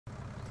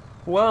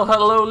Well,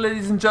 hello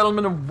ladies and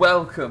gentlemen, and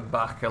welcome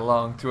back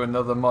along to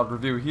another mod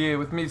review here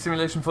with me,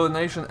 Simulation for the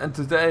Nation, and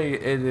today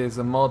it is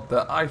a mod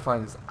that I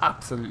find is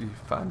absolutely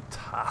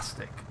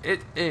fantastic.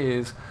 It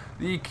is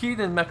the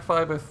Keenan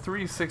Fiber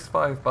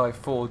 365 by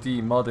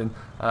 4D modding.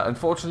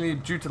 Unfortunately,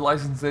 due to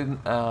licensing,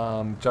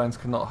 Giants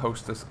cannot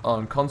host this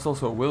on console,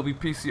 so it will be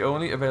PC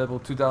only, available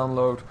to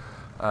download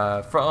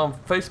from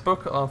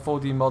Facebook on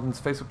 4D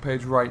Modern's Facebook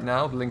page right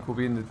now. The link will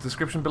be in the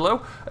description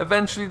below.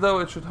 Eventually though,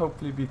 it should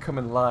hopefully be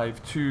coming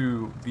live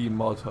to the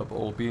Mod Hub,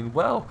 all being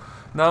well.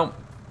 Now,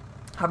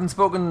 having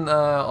spoken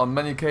on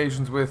many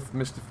occasions with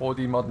Mr.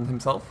 4D Modern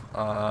himself,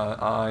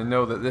 I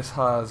know that this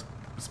has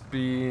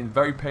been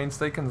very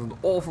painstaking. There's an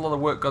awful lot of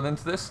work gone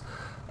into this,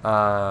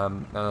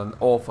 and an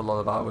awful lot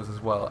of hours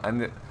as well.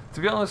 And to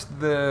be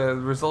honest, the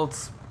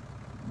results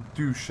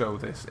do show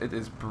this. It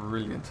is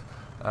brilliant.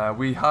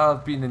 We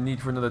have been in need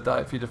for another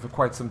diet feeder for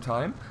quite some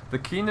time. The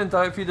Keenan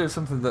Diet Feeder is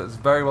something that is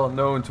very well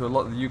known to a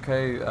lot of the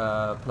UK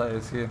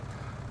players here.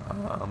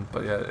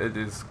 But yeah, it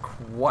is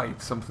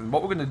quite something.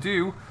 What we're going to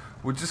do,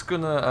 we're just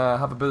going to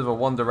have a bit of a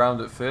wander around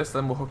it first,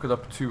 then we'll hook it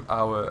up to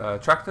our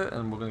tractor,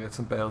 and we're going to get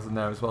some bales in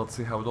there as well to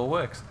see how it all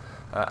works.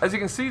 As you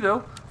can see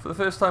though, for the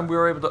first time we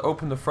were able to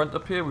open the front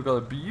up here. We've got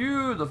a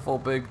beautiful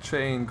big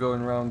chain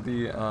going around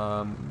the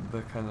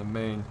kind of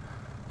main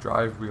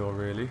drive wheel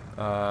really.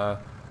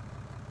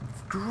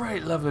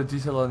 Great level of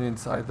detail on the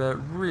inside there. It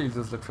really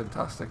does look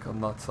fantastic on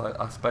that side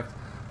aspect.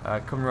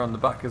 Coming around the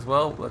back as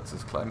well, let's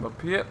just climb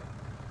up here.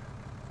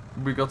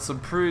 We got some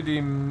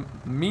pretty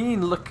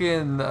mean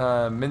looking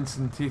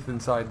mincing teeth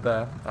inside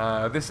there.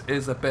 This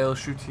is a bale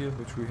chute here,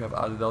 which we have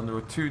added on. There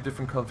are two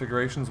different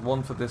configurations,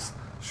 one for this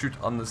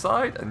chute on the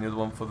side and the other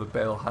one for the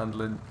bale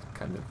handling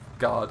kind of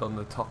guard on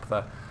the top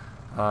there.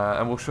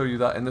 And we'll show you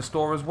that in the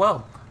store as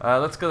well.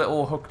 Let's get it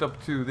all hooked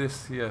up to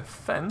this here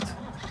fend.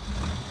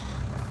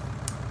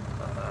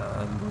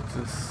 And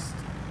we'll just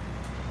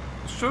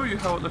show you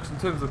how it looks in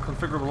terms of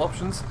configurable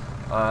options.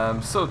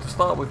 So to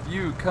start with,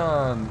 you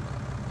can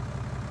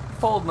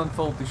fold and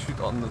unfold the chute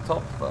on the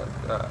top,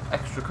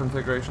 extra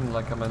configuration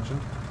like I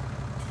mentioned.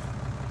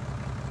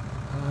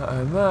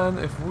 And then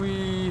if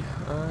we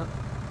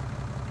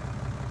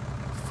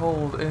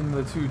fold in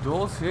the two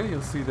doors here,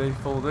 you'll see they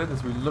fold in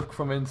as we look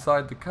from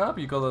inside the cab.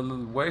 You've got a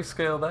little weigh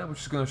scale there,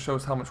 which is going to show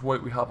us how much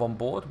weight we have on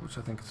board, which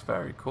I think is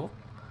very cool.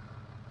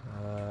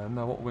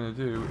 Now what we're going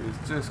to do is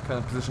just kind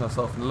of position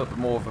ourselves in a little bit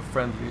more of a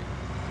friendly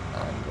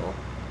angle.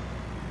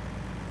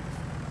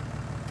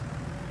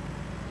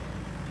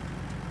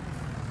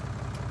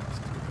 Let's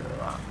do a bit of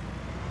that.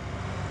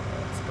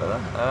 That's better.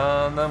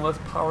 And then let's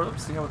power it up,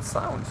 see how it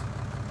sounds.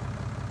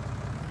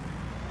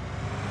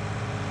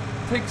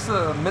 It takes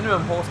a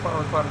minimum horsepower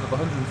requirement of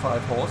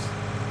 105 horse.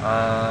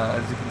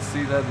 As you can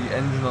see there, the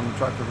engine on the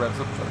tractor revs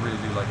up, which I really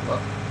do like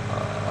that.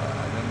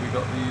 And then we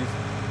got these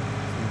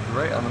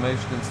great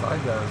animation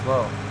inside there as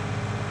well.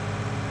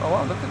 Oh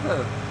wow, look at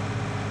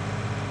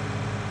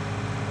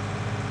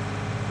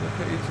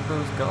each of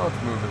those guards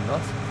moving.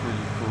 That's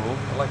pretty cool.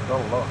 I like that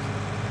a lot.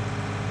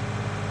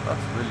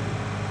 That's really good.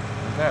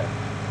 Okay,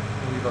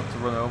 we've got to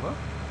run over,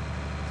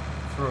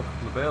 throw a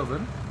couple of bales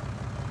in.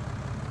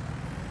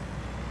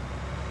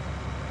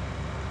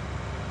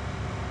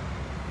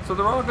 So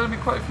there are going to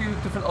be quite a few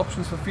different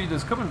options for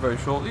feeders coming very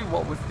shortly.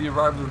 What with the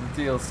arrival of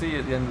the DLC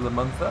at the end of the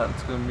month there,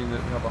 it's going to mean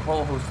that we have a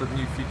whole host of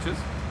new features,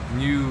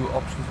 new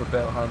options for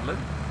bale handling.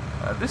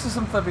 This is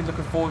something I've been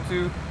looking forward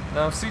to.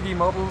 Now CD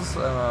Models,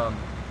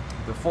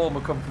 the former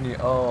company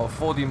of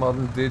 4D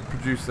Modern, did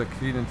produce a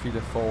Keenan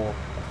feeder for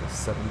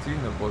FS17.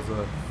 It was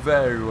a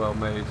very well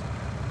made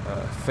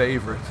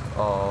favourite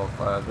of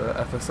the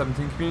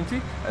FS17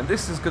 community, and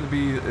this is going to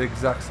be the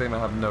exact same, I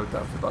have no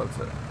doubt about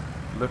it.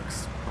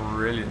 Looks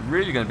brilliant.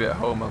 Really going to be at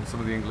home on some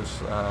of the English,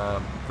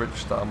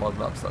 British style mod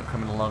maps that are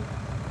coming along.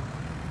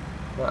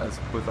 That is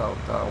without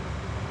doubt.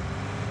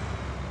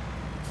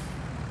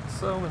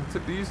 So, and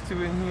tip these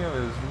two in here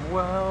as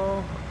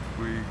well.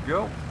 Here we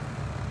go.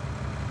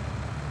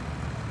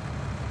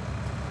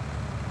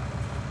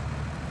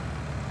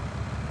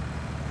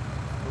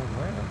 Oh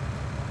man.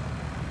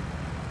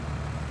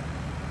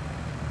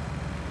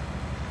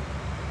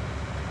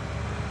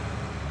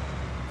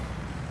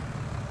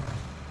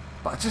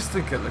 But I just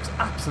think it looks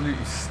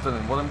absolutely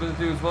stunning. What I'm going to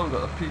do as well, we've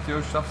got a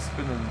PTO shaft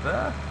spinning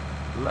there.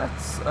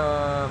 Let's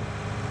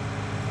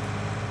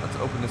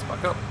open this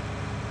back up.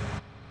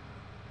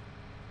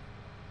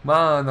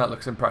 Man, that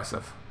looks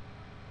impressive.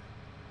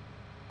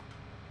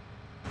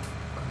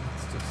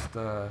 Let's just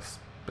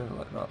spin it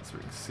like that so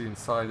we can see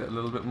inside it a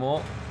little bit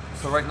more.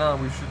 So right now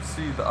we should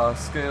see that our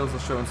scales are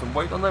showing some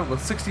weight on there. We've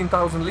got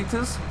 16,000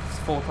 litres,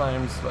 4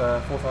 times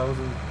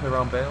 4,000 per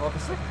round bale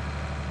obviously.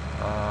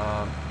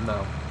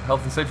 Now,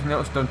 health and safety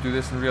notice, don't do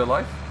this in real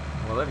life,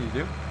 whatever you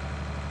do.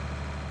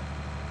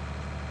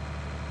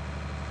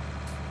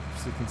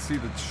 So you can see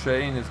the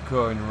chain is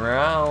going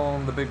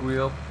round the big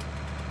wheel,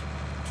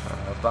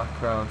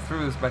 background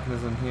through this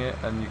mechanism here,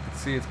 and you can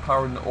see it's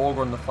powering the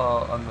auger on the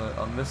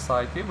on this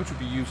side here, which will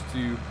be used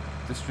to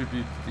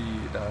distribute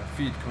the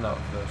feed coming out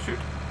of the chute.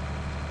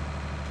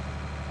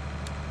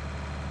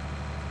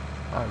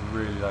 I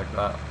really like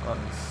that. That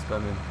is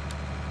stunning.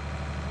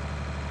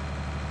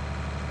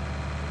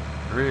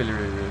 Really,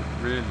 really, really,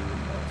 really, really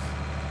nice.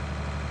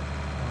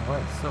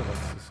 Alright, so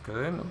let's just get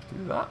in and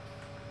do that.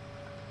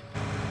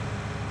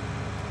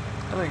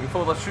 I think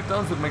before that shoot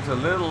down, so it makes it a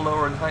little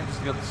lower in height just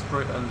to get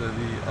straight under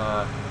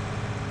the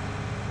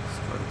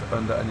straight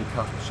under any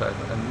cattle shed.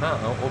 And now,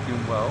 all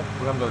being well,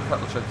 we haven't got a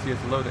cattle shed here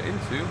to load it into,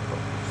 but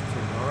we'll just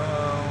turn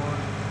around.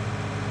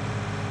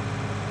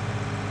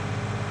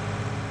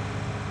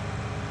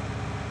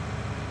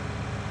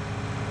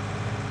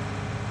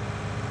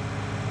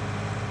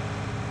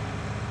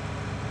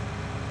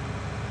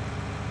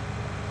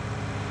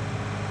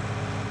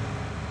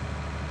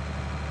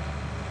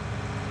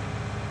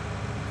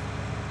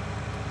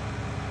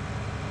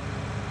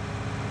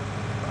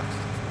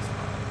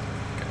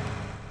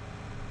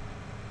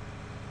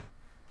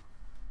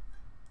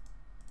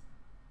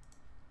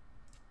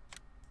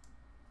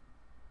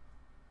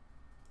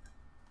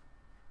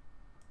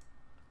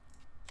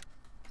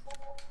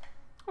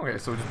 Okay,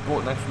 so we just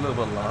bought an extra little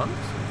bit of land,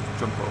 so we'll just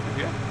jump over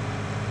here.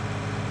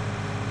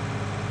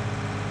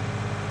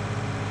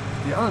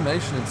 The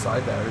animation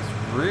inside there is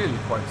really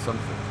quite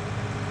something.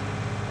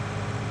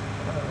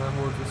 And then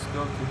we'll just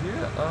go to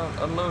here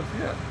and unload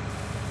here.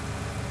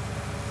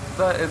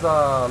 That is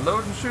our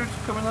load and chute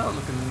coming out,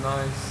 looking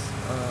nice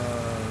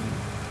and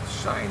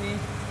shiny,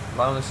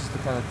 allowing us just to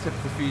kind of tip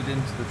the feed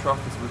into the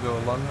trough as we go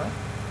along there.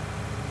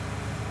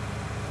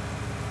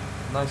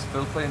 Nice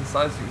fill play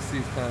inside, so you can see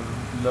it's kind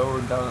of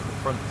lowering down at the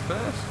front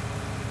first.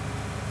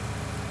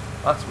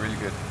 That's really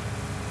good.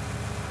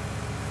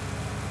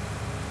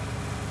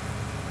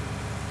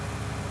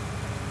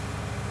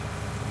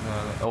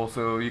 And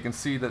also, you can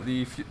see that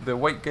the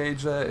weight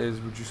gauge there is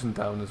reducing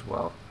down as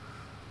well,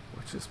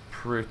 which is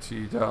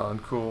pretty darn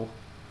cool.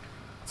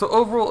 So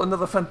overall,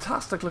 another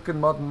fantastic looking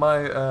mod in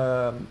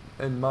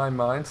my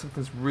mind.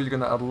 Something that's really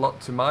going to add a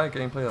lot to my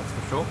gameplay, that's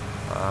for sure.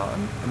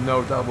 And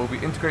no doubt we'll be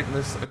integrating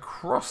this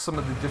across some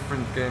of the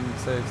different game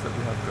saves that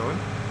we have going.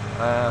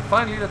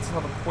 Finally, let's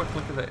have a quick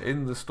look at it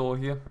in the store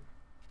here.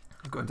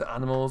 Go into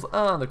animals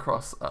and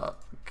across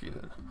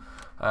Keenan.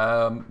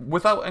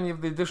 Without any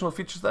of the additional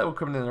features there, we're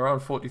coming in around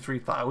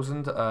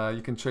 43,000.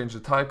 You can change the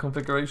tire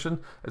configuration.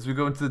 As we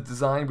go into the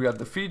design, we add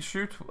the feed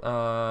chute,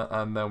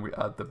 and then we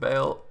add the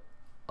bale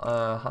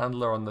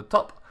handler on the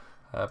top.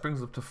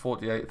 Brings up to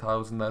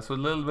 48,000 there, so a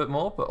little bit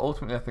more, but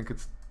ultimately I think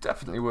it's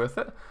definitely worth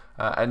it.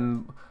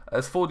 And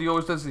as 4D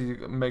always does,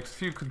 it makes a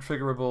few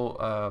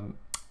configurable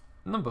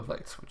number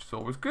plates, which is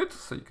always good,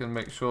 so you can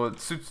make sure it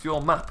suits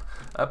your map.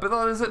 But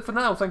that is it for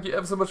now. Thank you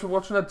ever so much for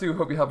watching. I do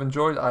hope you have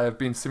enjoyed. I have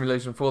been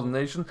Simulation for the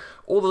Nation.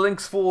 All the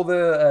links for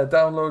the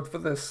download for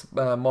this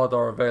mod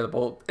are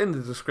available in the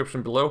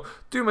description below.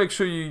 Do make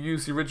sure you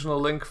use the original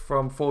link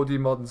from 4D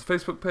Modern's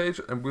Facebook page,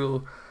 and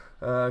we'll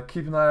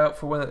keep an eye out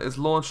for when it is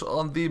launched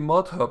on the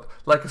Mod Hub.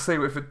 Like I say,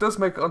 if it does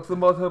make it onto the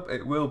Mod Hub,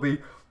 it will be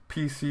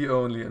PC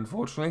only,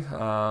 unfortunately,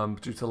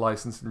 due to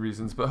licensing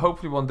reasons, but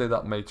hopefully one day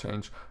that may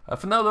change.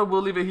 For now though,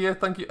 we'll leave it here.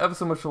 Thank you ever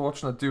so much for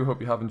watching. I do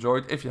hope you have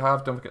enjoyed. If you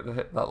have, don't forget to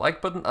hit that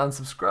like button and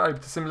subscribe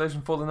to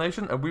Simulation for the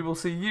Nation, and we will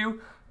see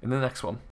you in the next one.